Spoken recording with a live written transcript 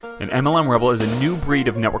and MLM Rebel is a new breed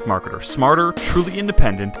of network marketer, smarter, truly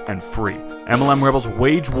independent, and free. MLM Rebels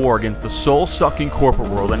wage war against the soul-sucking corporate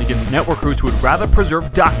world and against networkers who would rather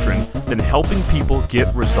preserve doctrine than helping people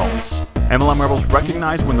get results. MLM Rebels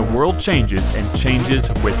recognize when the world changes and changes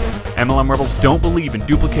with it. MLM Rebels don't believe in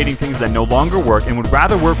duplicating things that no longer work and would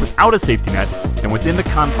rather work without a safety net than within the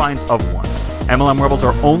confines of one. MLM Rebels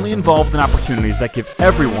are only involved in opportunities that give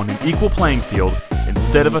everyone an equal playing field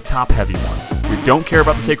instead of a top-heavy one. We don't care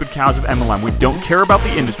about the sacred cows of MLM, we don't care about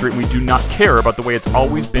the industry, and we do not care about the way it's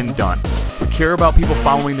always been done. We care about people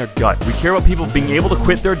following their gut. We care about people being able to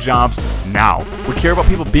quit their jobs now. We care about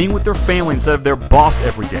people being with their family instead of their boss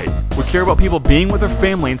every day. We care about people being with their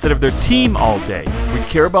family instead of their team all day. We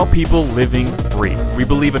care about people living free. We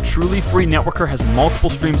believe a truly free networker has multiple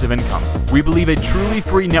streams of income. We believe a truly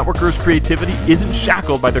free networker's creativity isn't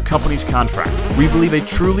shackled by their company's contract. We believe a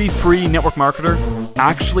truly free network marketer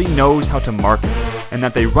actually knows how to market and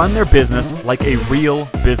that they run their business like a real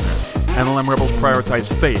business. MLM Rebels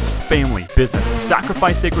prioritize faith, family, business,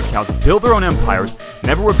 sacrifice sacred cows, build their own empires,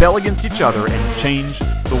 never rebel against each other, and change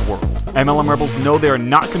the world. MLM Rebels know they are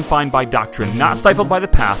not confined by doctrine, not stifled by the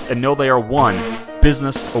past, and know they are one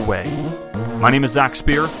business away. My name is Zach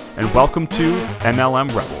Spear, and welcome to MLM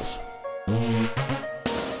Rebels.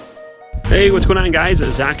 Hey, what's going on, guys?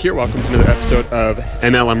 Zach here. Welcome to another episode of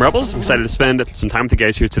MLM Rebels. I'm excited to spend some time with you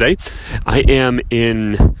guys here today. I am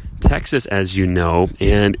in Texas, as you know,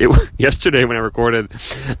 and yesterday when I recorded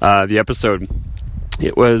the episode,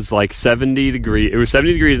 it was like 70 degrees. It was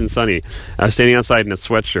 70 degrees and sunny. I was standing outside in a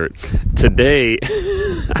sweatshirt. Today,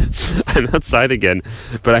 I'm outside again,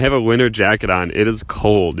 but I have a winter jacket on. It is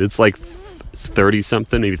cold. It's like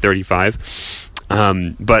 30-something, maybe 35.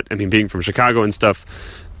 But, I mean, being from Chicago and stuff,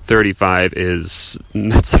 35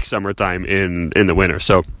 that's like summertime in the winter.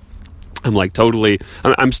 So I'm like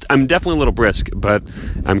I'm definitely a little brisk, but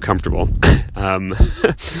I'm comfortable.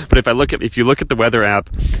 But if you look at the weather app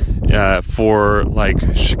for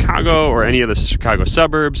like Chicago or any of the Chicago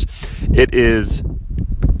suburbs,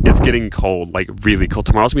 it's getting cold, like really cold.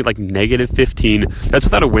 Tomorrow's gonna be like negative 15. That's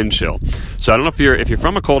without a wind chill. So I don't know if you're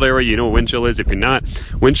from a cold area, you know what wind chill is. If you're not,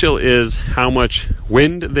 wind chill is how much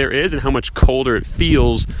wind there is and how much colder it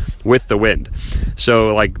feels with the wind.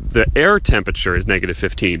 So like the air temperature is negative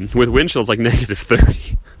 15. With wind chill, it's like negative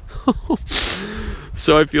 30.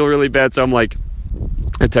 So I feel really bad. So I'm like,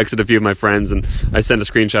 I texted a few of my friends and I sent a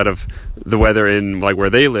screenshot of the weather in like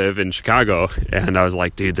where they live in Chicago, and I was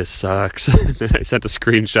like, dude, this sucks. And I sent a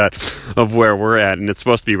screenshot of where we're at, and it's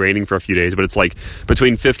supposed to be raining for a few days, but it's like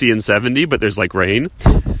between 50 and 70, but there's like rain.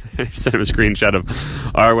 I sent him a screenshot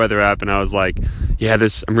of our weather app, and I was like, yeah,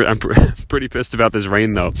 I'm pretty pissed about this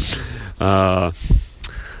rain though.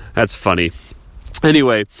 That's funny.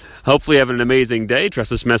 Anyway, hopefully having an amazing day.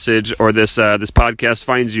 Trust this message or this podcast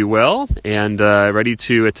finds you well and ready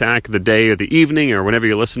to attack the day or the evening or whenever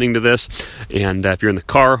you're listening to this. And if you're in the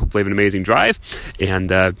car, hopefully have an amazing drive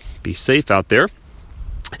and be safe out there.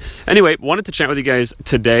 Anyway, wanted to chat with you guys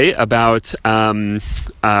today about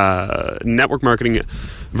network marketing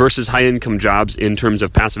versus high-income jobs in terms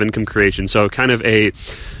of passive income creation. So kind of a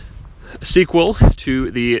sequel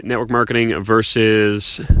to the network marketing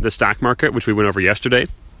versus the stock market, which we went over yesterday.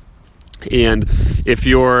 And if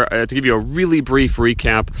you're, to give you a really brief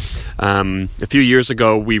recap, a few years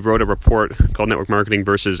ago, we wrote a report called Network Marketing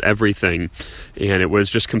versus Everything. And it was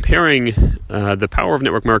just comparing the power of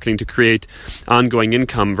network marketing to create ongoing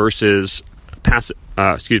income versus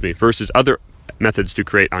versus other methods to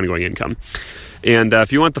create ongoing income. And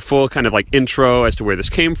if you want the full kind of like intro as to where this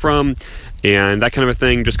came from and that kind of a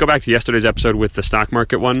thing, just go back to yesterday's episode with the stock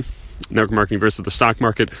market one, network marketing versus the stock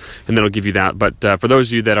market, and that'll give you that. But for those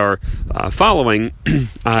of you that are following,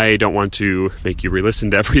 I don't want to make you re-listen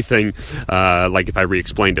to everything like if I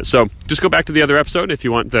re-explained it. So just go back to the other episode if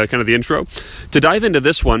you want the kind of the intro. To dive into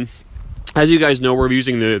this one, as you guys know, we're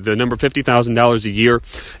using the number $50,000 a year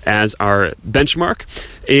as our benchmark,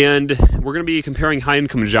 and we're going to be comparing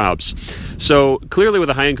high-income jobs. So clearly with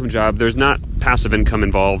a high-income job, there's not passive income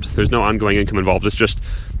involved. There's no ongoing income involved. It's just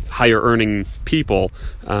higher-earning people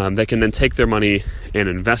that can then take their money and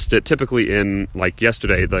invest it, typically in, like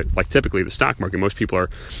yesterday, typically the stock market. Most people are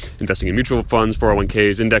investing in mutual funds,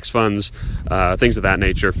 401ks, index funds, things of that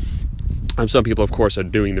nature. Some people, of course, are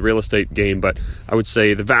doing the real estate game, but I would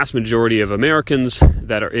say the vast majority of Americans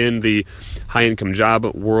that are in the high-income job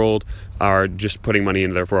world are just putting money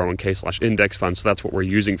into their 401k/index fund, so that's what we're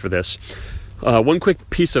using for this. One quick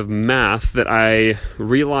piece of math that I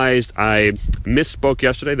realized I misspoke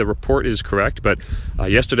yesterday. The report is correct, but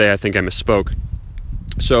yesterday I think I misspoke.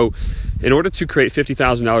 So in order to create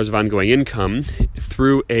 $50,000 of ongoing income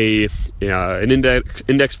through an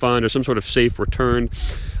index fund or some sort of safe return,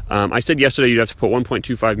 I said yesterday you'd have to put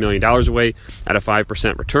 $1.25 million away at a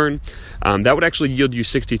 5% return. That would actually yield you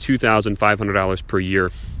 $62,500 per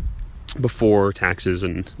year before taxes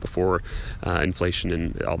and before inflation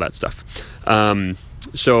and all that stuff.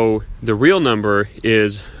 So the real number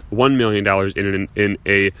is $1 million in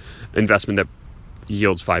a investment that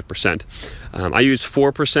yields 5%. I used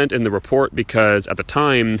 4% in the report because at the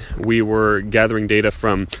time we were gathering data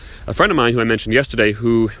from a friend of mine who I mentioned yesterday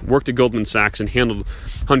who worked at Goldman Sachs and handled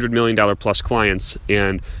 $100 million plus clients,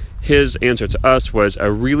 and his answer to us was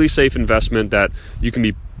a really safe investment that you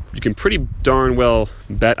can pretty darn well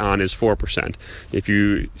bet on is 4%. If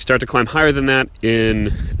you start to climb higher than that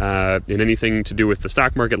in anything to do with the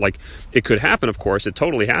stock market, like it could happen, of course, it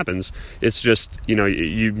totally happens. It's just,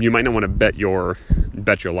 you might not want to bet your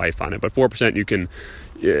life on it, but 4%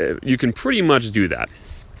 you can pretty much do that.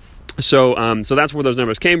 So that's where those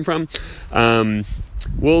numbers came from.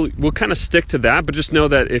 We'll kind of stick to that, but just know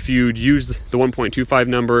that if you use the 1.25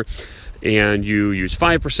 number and you use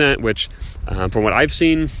 5%, which from what I've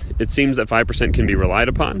seen, it seems that 5% can be relied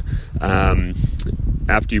upon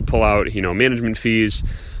after you pull out, management fees,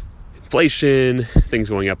 inflation, things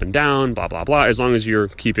going up and down, blah, blah, blah, as long as you're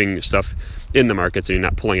keeping stuff in the markets and you're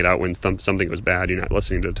not pulling it out when something goes bad, you're not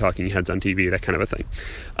listening to the talking heads on TV, that kind of a thing.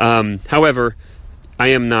 However,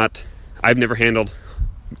 I've never handled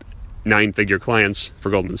 9-figure clients for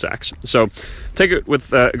Goldman Sachs. So take it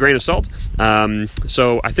with a grain of salt.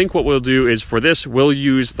 So I think what we'll do is for this, we'll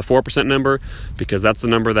use the 4% number because that's the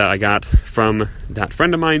number that I got from that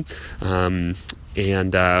friend of mine. And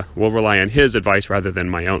we'll rely on his advice rather than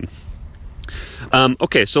my own.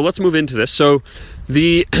 Okay, so let's move into this. So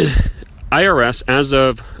the IRS, as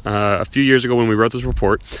of a few years ago when we wrote this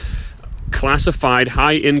report, classified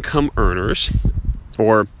high income earners,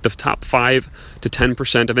 or the top 5 to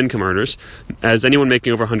 10% of income earners, as anyone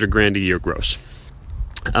making over $100,000 a year gross.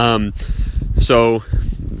 So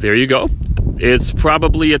there you go. It's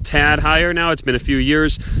probably a tad higher now. It's been a few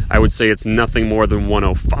years. I would say it's nothing more than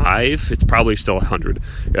 105. It's probably still 100.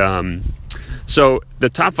 So the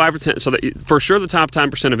top 5 or 10, so for sure the top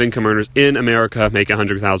 10% of income earners in America make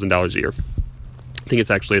 $100,000 a year. I think it's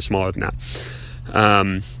actually smaller than that.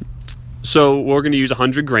 So we're going to use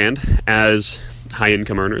 $100,000 as high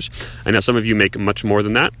income earners. I know some of you make much more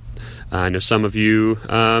than that. I know some of you,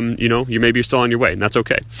 you maybe still on your way, and that's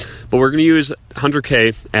okay. But we're going to use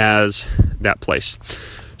 $100K as that place.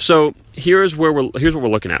 So here's what we're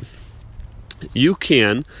looking at. You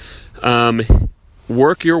can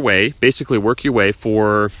work your way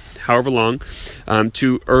for however long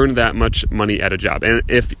to earn that much money at a job. And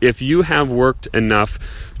if you have worked enough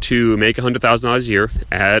to make $100,000 a year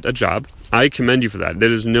at a job, I commend you for that.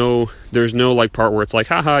 There's no like part where it's like,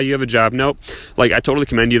 haha, you have a job. Nope. Like, I totally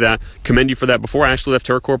commend you for that. Before I actually left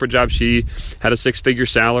her corporate job, she had a 6-figure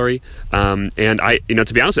salary. And I,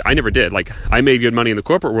 to be honest, I never did. Like, I made good money in the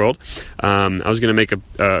corporate world. I was going to make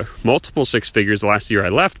a multiple 6 figures the last year I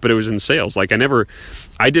left, but it was in sales. Like,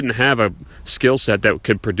 I didn't have a skill set that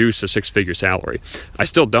could produce a 6-figure salary. I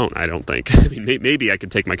still don't, I don't think. I mean, maybe I could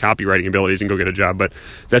take my copywriting abilities and go get a job, but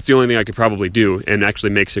that's the only thing I could probably do and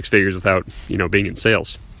actually make 6 figures without, being in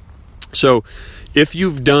sales. So if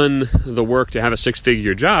you've done the work to have a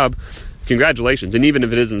 6-figure job, congratulations. And even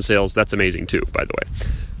if it is in sales, that's amazing too, by the way.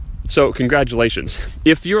 So congratulations.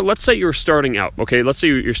 Let's say you're starting out, okay? Let's say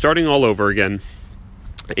you're starting all over again,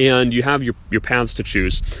 and you have your paths to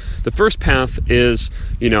choose. The first path is,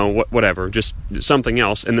 whatever, just something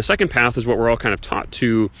else. And the second path is what we're all kind of taught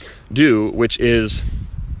to do, which is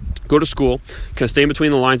go to school, kind of stay in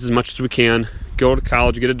between the lines as much as we can, go to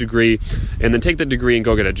college, get a degree, and then take the degree and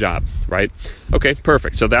go get a job, right? Okay,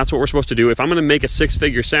 perfect. So that's what we're supposed to do. If I'm going to make a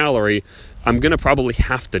 6-figure salary, I'm going to probably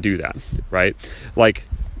have to do that, right? Like,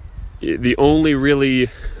 the only really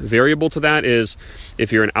variable to that is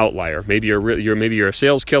if you're an outlier. Maybe you're a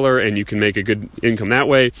sales killer and you can make a good income that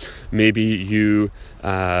way. Maybe you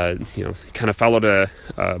kind of followed a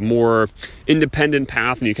more independent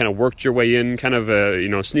path and you kind of worked your way in kind of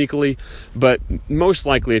sneakily. But most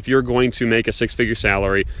likely, if you're going to make a 6-figure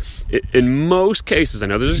salary, in most cases, I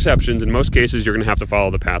know there's exceptions, in most cases you're going to have to follow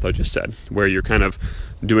the path I just said, where you're kind of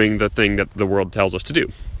doing the thing that the world tells us to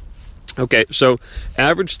do. Okay, so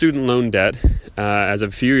average student loan debt as of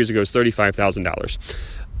a few years ago is $35,000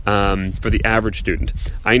 for the average student.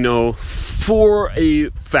 I know for a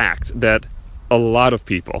fact that a lot of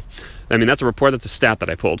people, that's a report, that's a stat that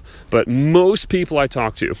I pulled, but most people I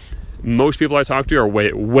talk to, Most people I talk to are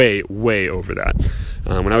way, way, way over that.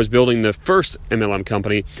 When I was building the first MLM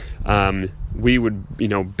company, we would,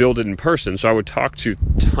 build it in person. So I would talk to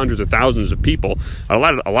hundreds of thousands of people, a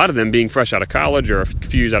lot of them being fresh out of college or a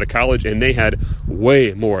few years out of college, and they had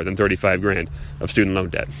way more than 35 grand of student loan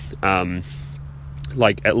debt.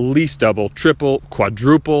 Like at least double, triple,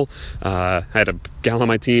 quadruple. I had a gal on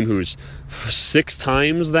my team who's 6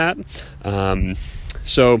 times that.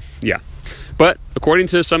 So yeah. But according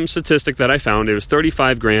to some statistic that I found, it was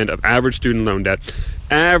 35 grand of average student loan debt.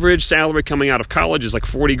 Average salary coming out of college is like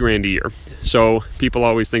 40 grand a year. So people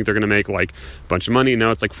always think they're going to make like a bunch of money.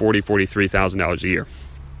 No, it's like $43,000 a year.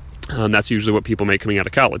 That's usually what people make coming out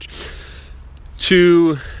of college.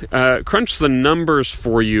 To crunch the numbers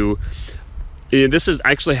for you, this is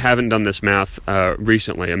actually haven't done this math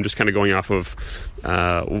recently. I'm just kind of going off of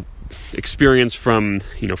experience from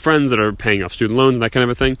friends that are paying off student loans and that kind of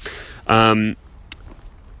a thing.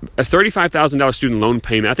 A $35,000 student loan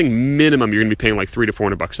payment, I think minimum you're going to be paying like $300 to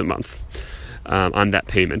 $400 a month on that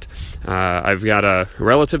payment. I've got a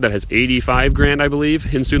relative that has 85 grand, I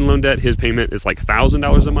believe, in student loan debt. His payment is like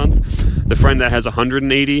 $1,000 a month. The friend that has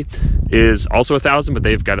 180 is also $1,000, but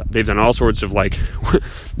they've done all sorts of like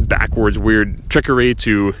backwards weird trickery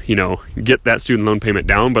to get that student loan payment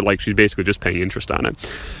down, but like she's basically just paying interest on it.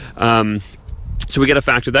 So we got to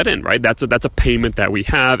factor that in, right? That's a payment that we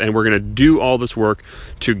have, and we're going to do all this work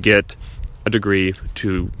to get a degree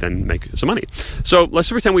to then make some money. So let's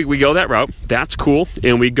pretend we go that route. That's cool.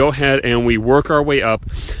 And we go ahead and we work our way up,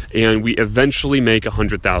 and we eventually make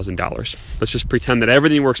 $100,000. Let's just pretend that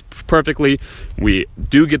everything works perfectly. We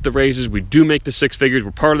do get the raises. We do make the 6 figures.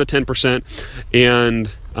 We're part of the 10%.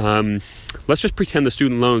 And let's just pretend the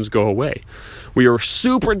student loans go away. We are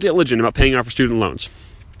super diligent about paying off our student loans.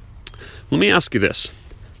 Let me ask you this.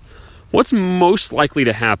 What's most likely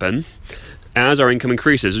to happen as our income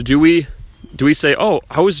increases? Do we say, "Oh,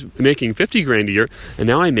 I was making 50 grand a year and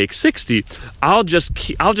now I make 60. I'll just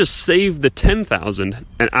save the 10,000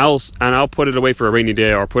 and I'll put it away for a rainy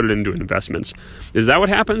day or put it into investments." Is that what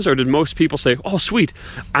happens, or did most people say, "Oh, sweet,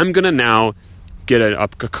 I'm going to now get a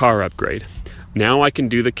car upgrade. Now I can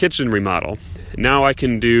do the kitchen remodel. Now I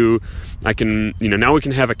can now we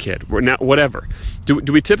can have a kid." Now, whatever.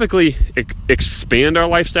 Do we typically expand our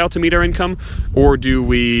lifestyle to meet our income, or do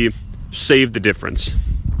we save the difference?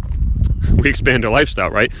 We expand our lifestyle,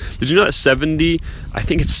 right? Did you know that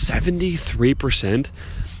 73%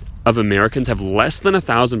 of Americans have less than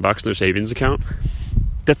 $1,000 in their savings account?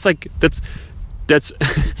 That's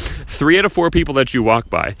 3 out of 4 people that you walk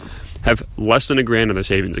by have less than $1,000 in their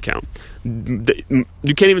savings account.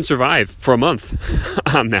 You can't even survive for a month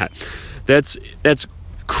on that. That's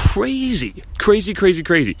crazy.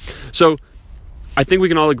 So I think we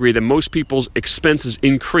can all agree that most people's expenses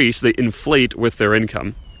increase, they inflate with their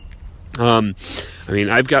income.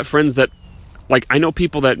 I've got friends that, I know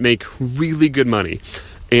people that make really good money,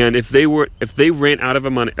 and if they ran out of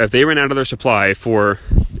their supply if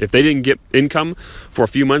they didn't get income for a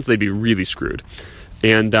few months, they'd be really screwed.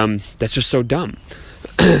 And that's just so dumb.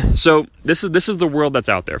 So this is the world that's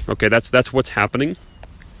out there. Okay, that's what's happening.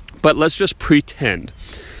 But let's just pretend.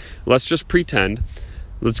 Let's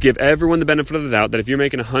give everyone the benefit of the doubt that if you're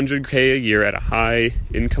making $100K a year at a high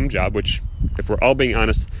income job, which, if we're all being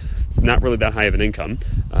honest, it's not really that high of an income.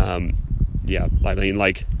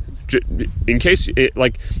 In case,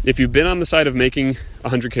 if you've been on the side of making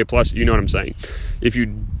 $100K plus, you know what I'm saying. If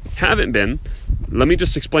you haven't been, let me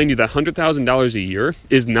just explain to you that $100,000 a year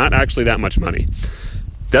is not actually that much money.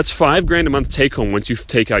 That's $5 grand a month take home once you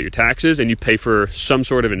take out your taxes and you pay for some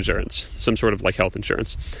sort of insurance, some sort of health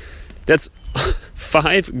insurance. That's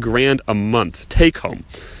 $5 grand a month take home.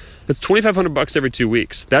 That's $2,500 every 2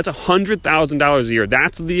 weeks. That's $100,000 a year.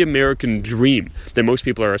 That's the American dream that most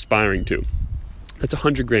people are aspiring to. That's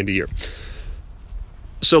 $100 grand a year.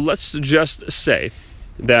 So let's just say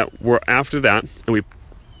that we're after that, and we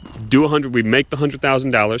make the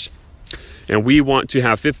 $100,000, and we want to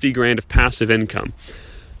have 50 grand of passive income.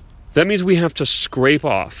 That means we have to scrape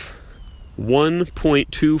off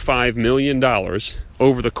 $1.25 million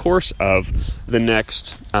over the course of the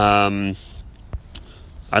next, let's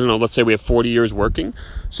say we have 40 years working.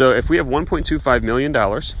 So if we have $1.25 million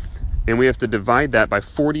and we have to divide that by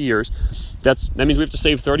 40 years, that means we have to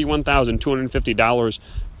save $31,250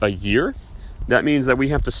 a year. That means that we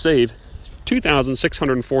have to save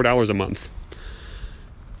 $2,604 a month.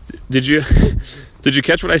 Did you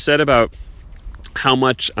catch what I said about how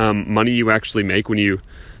much money you actually make when you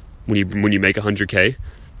make $100K?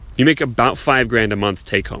 You make about $5 grand a month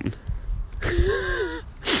take home.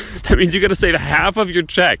 That means you got to save half of your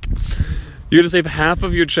check. You got to save half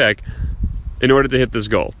of your check in order to hit this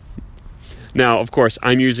goal. Now, of course,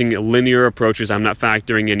 I'm using linear approaches. I'm not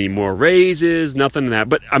factoring any more raises, nothing of that.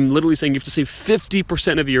 But I'm literally saying you have to save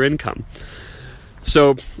 50% of your income.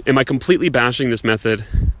 So, am I completely bashing this method?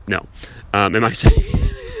 No. Am I saying...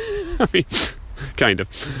 I mean, kind of.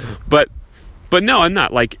 But no, I'm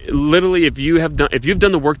not. Like, literally, if you've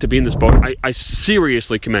done the work to be in this boat, I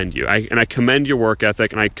seriously commend you. I commend your work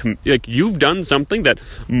ethic, and you've done something that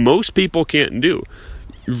most people can't do.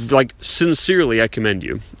 Like, sincerely, I commend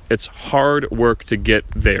you. It's hard work to get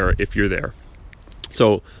there if you're there.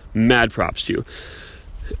 So, mad props to you.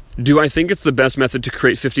 Do I think it's the best method to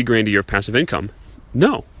create $50,000 a year of passive income?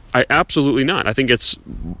 No, I absolutely not. I think it's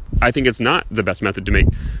not the best method to make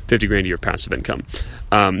 $50,000 a year of passive income.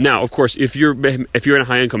 Now, of course, if you're in a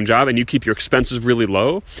high income job and you keep your expenses really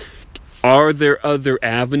low, are there other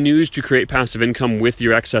avenues to create passive income with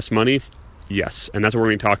your excess money? Yes, and that's what we're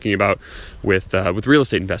going to be talking about with real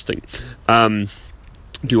estate investing.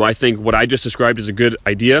 Do I think what I just described is a good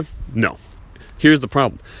idea? No. Here's the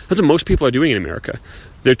problem. That's what most people are doing in America.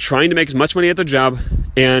 They're trying to make as much money at their job,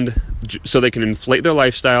 and so they can inflate their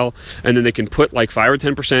lifestyle, and then they can put like 5 or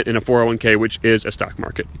 10% in a 401k, which is a stock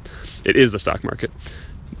market. It is the stock market.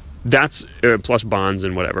 That's plus bonds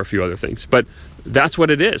and whatever, a few other things. But that's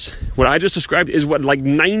what it is. What I just described is what like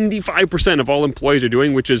 95% of all employees are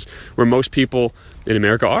doing, which is where most people in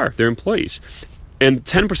America are. They're employees. And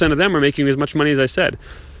 10% of them are making as much money as I said.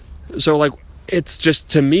 So like, it's just,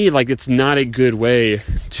 to me, like, it's not a good way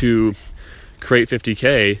to create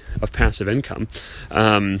 $50K of passive income.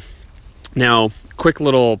 Now, quick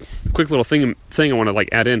little thing I want to like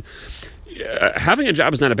add in. Having a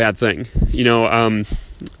job is not a bad thing. You know,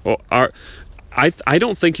 I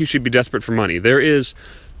don't think you should be desperate for money. There is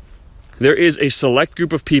a select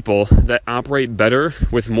group of people that operate better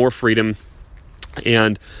with more freedom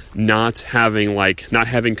and not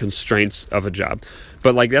having constraints of a job.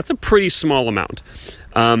 But like, that's a pretty small amount.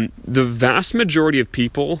 The vast majority of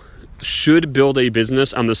people should build a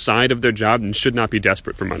business on the side of their job and should not be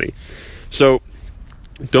desperate for money. So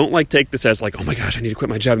don't like take this as like, oh my gosh, I need to quit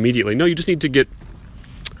my job immediately. No, you just need to get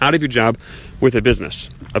out of your job with a business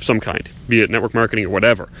of some kind, be it network marketing or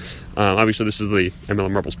whatever. Obviously, this is the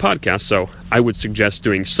MLM Rebels podcast, so I would suggest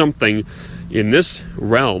doing something in this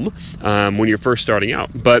realm when you're first starting out.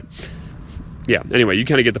 But yeah, anyway, you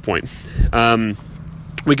kind of get the point.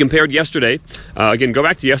 We compared yesterday. Again, go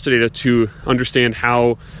back to yesterday to understand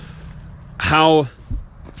how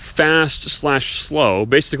fast/slow,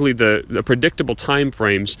 basically the predictable time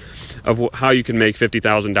frames of how you can make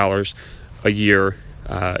 $50,000 a year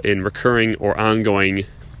in recurring or ongoing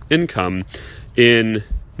income in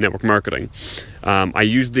network marketing. I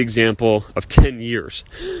used the example of 10 years.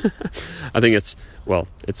 I think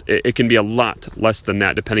it can be a lot less than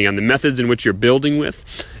that, depending on the methods in which you're building with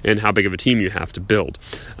and how big of a team you have to build.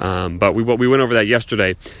 But we went over that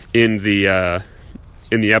yesterday in the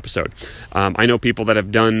episode. I know people that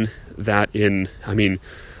have done that I've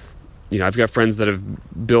got friends that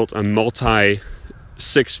have built a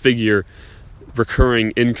multi-six-figure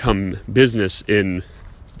recurring income business in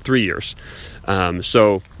 3 years.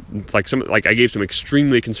 So I gave some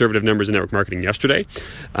extremely conservative numbers in network marketing yesterday.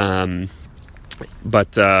 But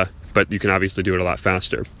you can obviously do it a lot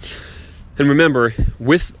faster. And remember,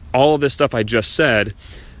 with all of this stuff I just said,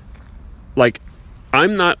 like,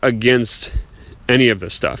 I'm not against any of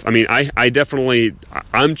this stuff. I mean,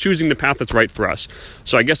 I'm choosing the path that's right for us.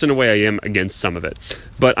 So I guess in a way I am against some of it.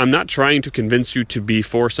 But I'm not trying to convince you to be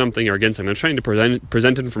for something or against something. I'm trying to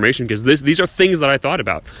present information because these are things that I thought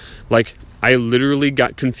about. Like, I literally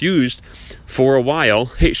got confused for a while.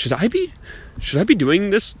 Hey, should I be doing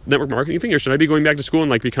this network marketing thing, or should I be going back to school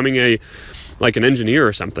and like becoming an engineer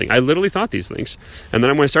or something? I literally thought these things. And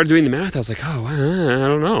then when I started doing the math, I was like, oh, I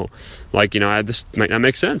don't know. Like, this might not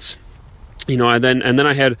make sense. And then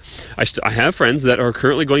I have friends that are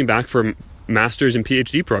currently going back for master's and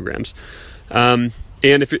PhD programs. And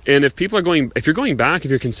if you're going back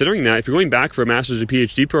for a master's or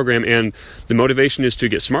PhD program and the motivation is to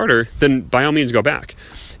get smarter, then by all means go back.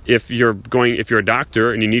 If you're a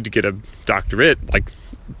doctor and you need to get a doctorate, like,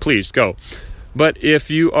 please go. But if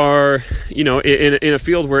you are, in a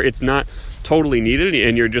field where it's not totally needed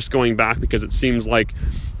and you're just going back because it seems like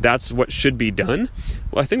that's what should be done,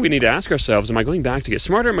 well, I think we need to ask ourselves, am I going back to get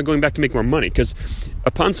smarter, or am I going back to make more money? Because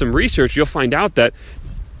upon some research, you'll find out that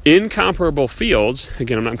in comparable fields,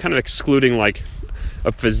 again, I'm kind of excluding like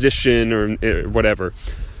a physician or whatever,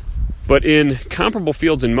 but in comparable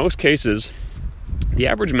fields, in most cases, the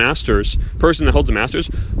average person that holds a master's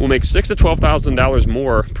will make $6,000 to $12,000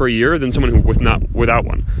 more per year than someone without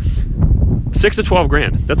one. $6 to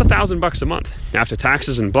 $12,000. That's $1,000 a month after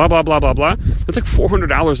taxes and blah blah blah blah blah. That's like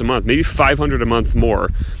 $400 a month, maybe $500 a month more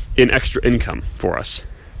in extra income for us.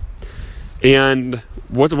 And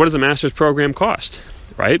what does a master's program cost?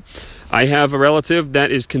 Right? I have a relative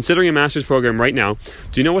that is considering a master's program right now.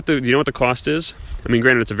 Do you know what the cost is? I mean,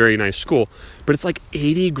 granted, it's a very nice school, but it's like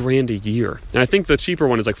 $80,000 a year. And I think the cheaper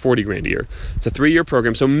one is like $40,000 a year. It's a 3-year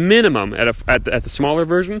program, so minimum at the smaller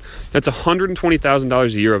version, that's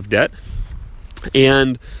 $120,000 a year of debt,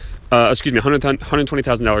 and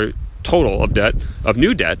 $120,000 total of debt, of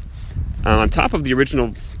new debt, on top of the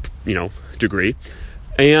original, degree,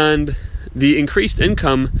 and the increased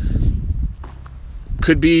income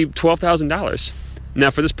could be $12,000. Now,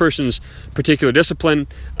 for this person's particular discipline,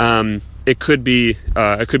 it could be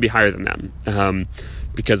higher than that,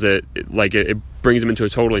 because it brings them into a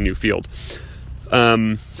totally new field.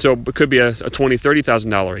 So it could be a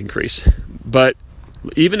 $20,000-$30,000 increase. But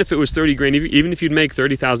even if it was $30,000, even if you'd make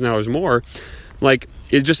 $30,000 more,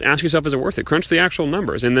 just ask yourself, is it worth it? Crunch the actual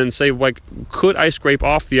numbers, and then say, could I scrape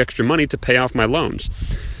off the extra money to pay off my loans?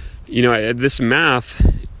 This math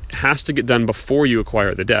has to get done before you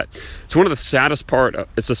acquire the debt. It's one of the saddest part.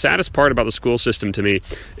 It's the saddest part about the school system to me,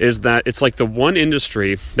 is that it's like the one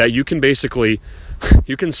industry that you can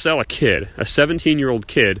sell a kid, a 17-year-old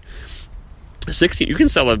kid, 16. You can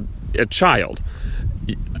sell a child,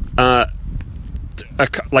 an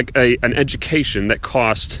education that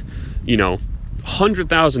cost,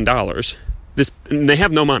 $100,000. And they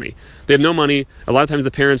have no money. They have no money. A lot of times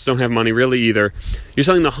the parents don't have money really either. You're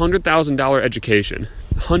selling the $100,000 education.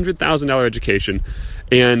 $100,000 education,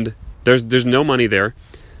 and there's no money there.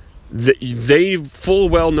 They full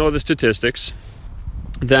well know the statistics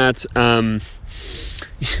that that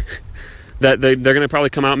they're going to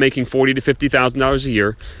probably come out making $40,000 to $50,000 a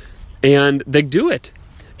year, and they do it.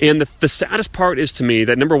 And the saddest part is, to me,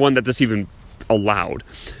 that number one, that that's even allowed.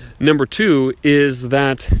 Number two is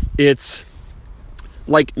that it's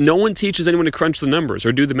like no one teaches anyone to crunch the numbers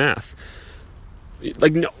or do the math. They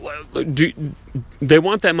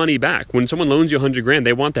want that money back. When someone loans you $100,000,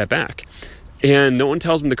 they want that back. And no one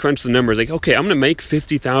tells them to crunch the numbers. Okay, I'm going to make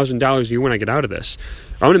 $50,000 a year when I get out of this.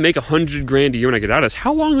 I'm going to make $100,000 a year when I get out of this.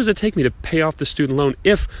 How long does it take me to pay off the student loan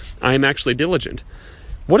if I'm actually diligent?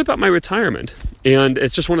 What about my retirement? And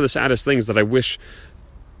it's just one of the saddest things that I wish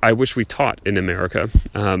we taught in America.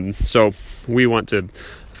 So we want to,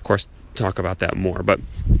 of course, talk about that more. But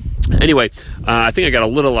anyway, I think I got a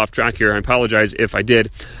little off track here. I apologize if I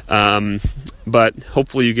did. But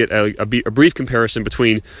hopefully you get a brief comparison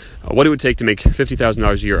between what it would take to make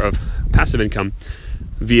 $50,000 a year of passive income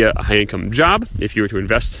via a high-income job, if you were to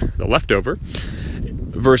invest the leftover,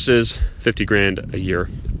 versus $50,000 a year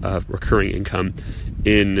of recurring income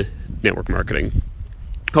in network marketing.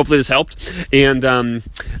 Hopefully this helped. And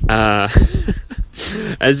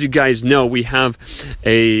as you guys know, we have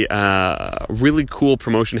a really cool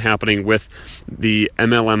promotion happening with the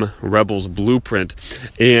MLM Rebels Blueprint,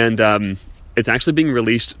 and it's actually being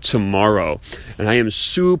released tomorrow, and I am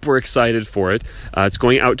super excited for it. It's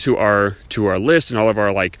going out to our list and all of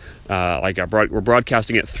our we're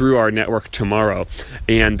broadcasting it through our network tomorrow.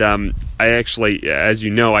 And I actually, as you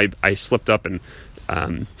know, I slipped up and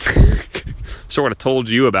sort of told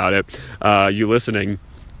you about it, you listening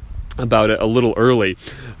about it a little early.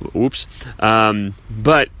 Oops.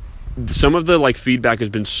 But some of the feedback has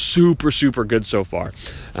been super, super good so far,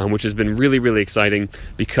 which has been really, really exciting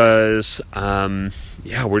because,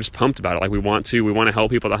 we're just pumped about it. We want to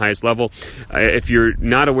help people at the highest level. If you're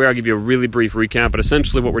not aware, I'll give you a really brief recap, but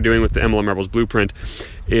essentially what we're doing with the MLM Rebels Blueprint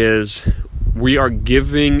is we are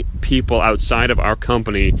giving people outside of our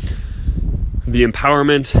company the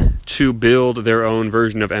empowerment to build their own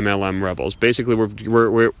version of MLM Rebels. Basically, we're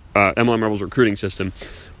MLM Rebels recruiting system.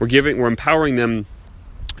 We're empowering them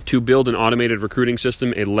to build an automated recruiting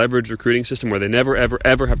system, a leveraged recruiting system where they never, ever,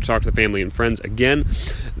 ever have to talk to the family and friends again.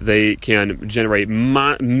 They can generate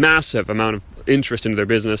massive amount of interest into their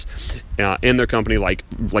business and their company, like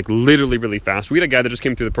literally really fast. We had a guy that just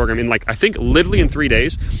came through the program in I think literally in 3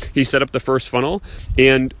 days. He set up the first funnel,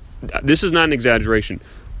 and this is not an exaggeration.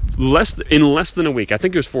 In less than a week, I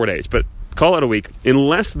think it was 4 days, but call it a week. In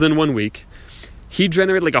less than 1 week, he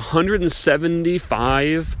generated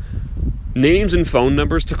 175 names and phone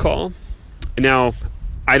numbers to call. Now,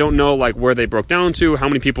 I don't know where they broke down to, how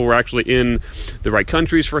many people were actually in the right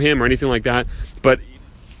countries for him or anything like that, but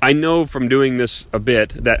I know from doing this a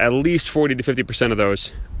bit that at least 40 to 50% of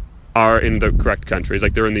those are in the correct countries,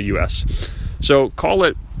 they're in the US. So call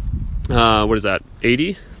it, what is that,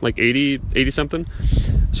 80? 80 something?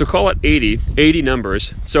 So call it 80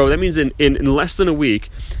 numbers. So that means in less than a week,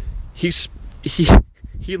 he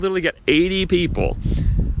He literally got 80 people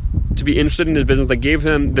to be interested in his business that gave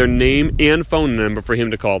him their name and phone number for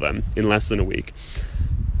him to call them in less than a week.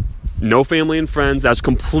 No family and friends. That's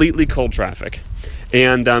completely cold traffic.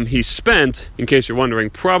 And he spent, in case you're wondering,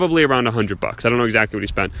 probably around $100. I don't know exactly what he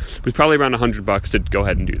spent. It was probably around $100 to go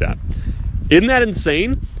ahead and do that. Isn't that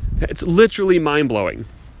insane? It's literally mind-blowing.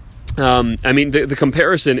 I mean, the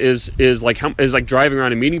comparison is like driving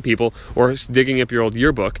around and meeting people or digging up your old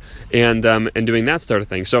yearbook and doing that sort of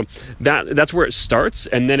thing. So that's where it starts,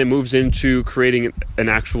 and then it moves into creating an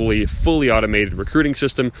actually fully automated recruiting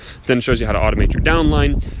system. Then it shows you how to automate your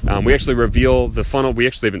downline. We actually reveal the funnel. We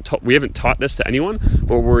haven't taught this to anyone,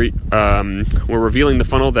 but we're revealing the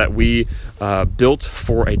funnel that we built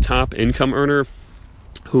for a top income earner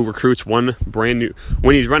who recruits when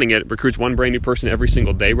he's running it, recruits one brand new person every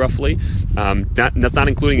single day, roughly. That's not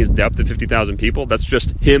including his depth of 50,000 people. That's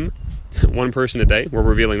just him, one person a day. We're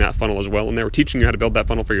revealing that funnel as well, and we're teaching you how to build that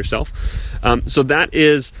funnel for yourself. So that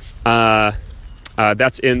is, that's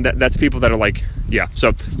people that are like, yeah.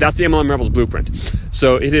 So that's the MLM Rebels blueprint.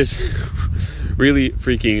 So it is really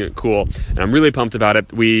freaking cool, and I'm really pumped about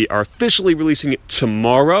it. We are officially releasing it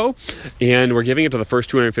tomorrow, and we're giving it to the first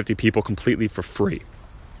 250 people completely for free.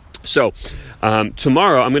 So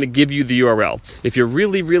tomorrow I'm going to give you the URL. If you're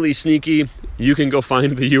really, really sneaky, you can go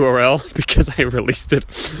find the URL because I released it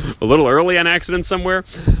a little early on accident somewhere.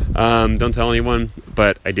 Don't tell anyone,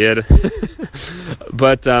 but I did.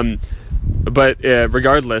 But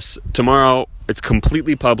regardless, tomorrow it's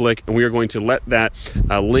completely public, and we are going to let that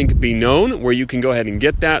link be known where you can go ahead and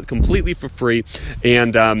get that completely for free,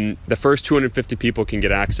 and the first 250 people can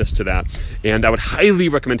get access to that, and I would highly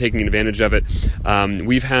recommend taking advantage of it. I've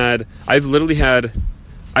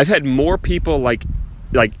had more people like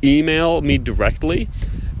email me directly.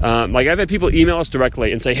 I've had people email us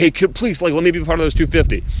directly and say, hey, please, let me be part of those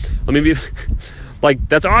 250. Let me be...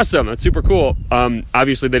 that's awesome. That's super cool.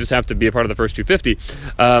 Obviously, they just have to be a part of the first 250.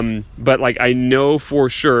 But I know for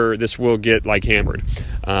sure this will get hammered.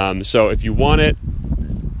 So if you want it,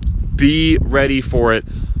 be ready for it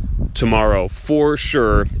tomorrow for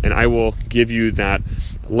sure. And I will give you that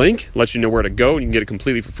link, let you know where to go, and you can get it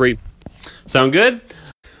completely for free. Sound good?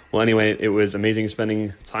 Well, anyway, it was amazing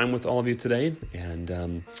spending time with all of you today,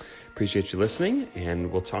 and appreciate you listening,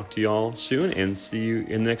 and we'll talk to you all soon and see you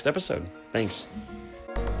in the next episode. Thanks.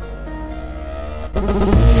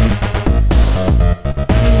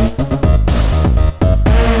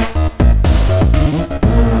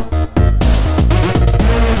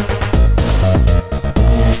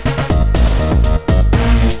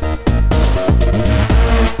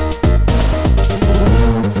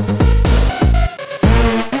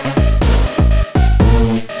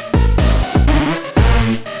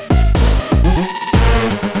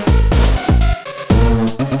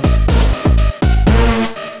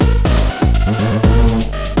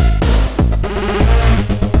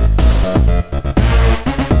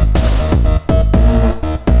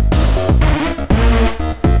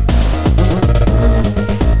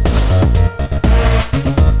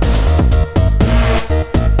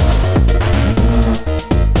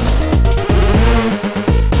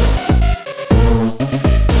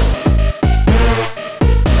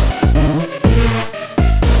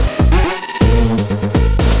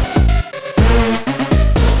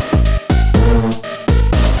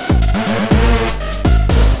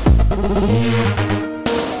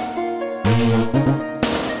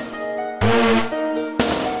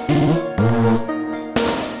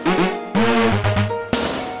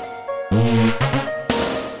 Mm-hmm.